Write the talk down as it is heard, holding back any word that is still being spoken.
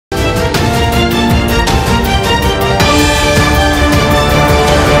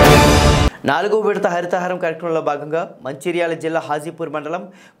నాలుగో విడత హరిత హారం కార్యక్రమంలో భాగంగా మంచిర్యాల జిల్లా హాజీపూర్ మండలం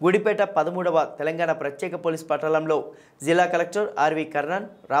గుడిపేట 13వ తెలంగాణ ప్రత్యేక పోలీస్ పట్టణంలో జిల్లా collector RV Karnan,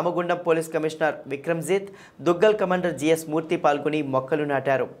 Ramagundam police commissioner Vikramjit, Duggal commander GS మూర్తి పాల్గొని మొక్కలు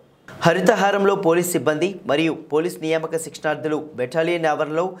నాటారు. హరిత హారంలో పోలీస్ సిబ్బంది మరియు పోలీస్ నియామక శిక్షణార్థులు బెటాలియన్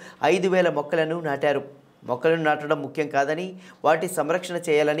ఆవరణలో 5000 మొక్కలను నాటారు. మొక్కలను నాటడం ముఖ్యం కాదని, వాటి సంరక్షణ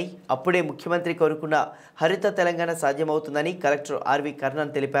చేయాలని, అప్పుడే ముఖ్యమంత్రి కోరుకున్న హరిత తెలంగాణ సాధ్యమవుతుందని కలెక్టర్ ఆర్వి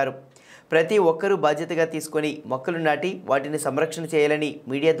కర్ణన్ తెలిపారు. ప్రతి ఒక్కరూ బాధ్యతగా తీసుకొని మొక్కలు నాటి వాటిని సంరక్షణ చేయాలని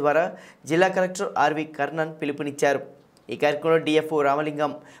మీడియా ద్వారా జిల్లా కలెక్టర్ ఆర్వి కర్ణన్ పిలుపునిచ్చారు. ఈ కార్యక్రమంలో డిఎఫ్ఓ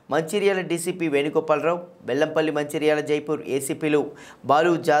రామలింగం, మంచిర్యాల డీసీపీ వేణుగోపాలరావు, బెల్లంపల్లి మంచిర్యాల జైపూర్ ఏసీపీలు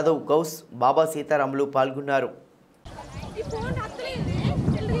బాలు జాదవ్, గౌస్, బాబా సీతారాములు పాల్గొన్నారు.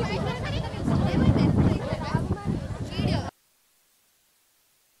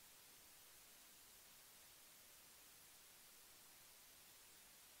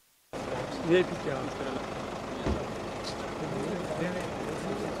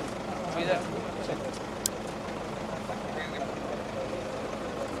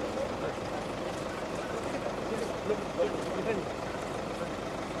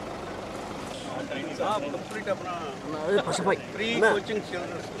 फ्री कोचिंग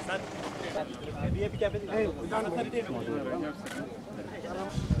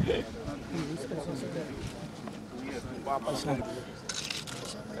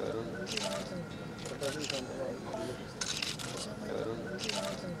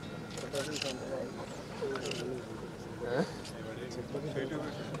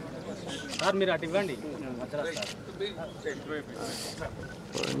సార్ మీరు అటు ఇవ్వండి.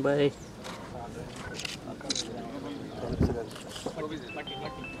 బాయ్.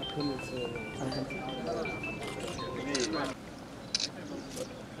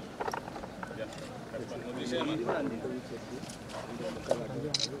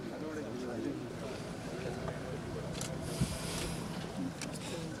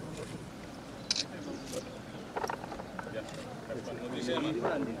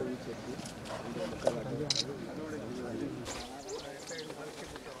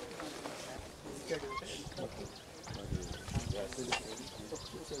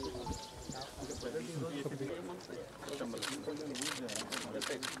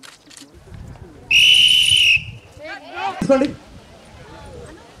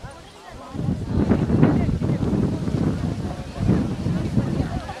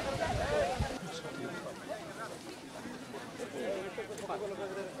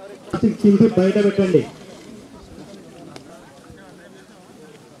 చింపి బయట పెట్టండి.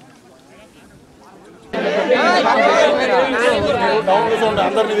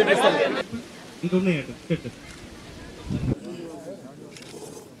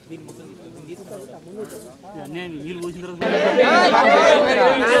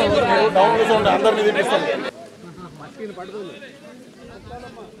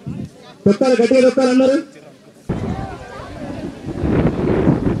 తొక్కాలి, గట్టిగా తొక్కాలి అన్నారు.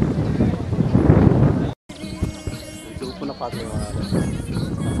 పాత్ర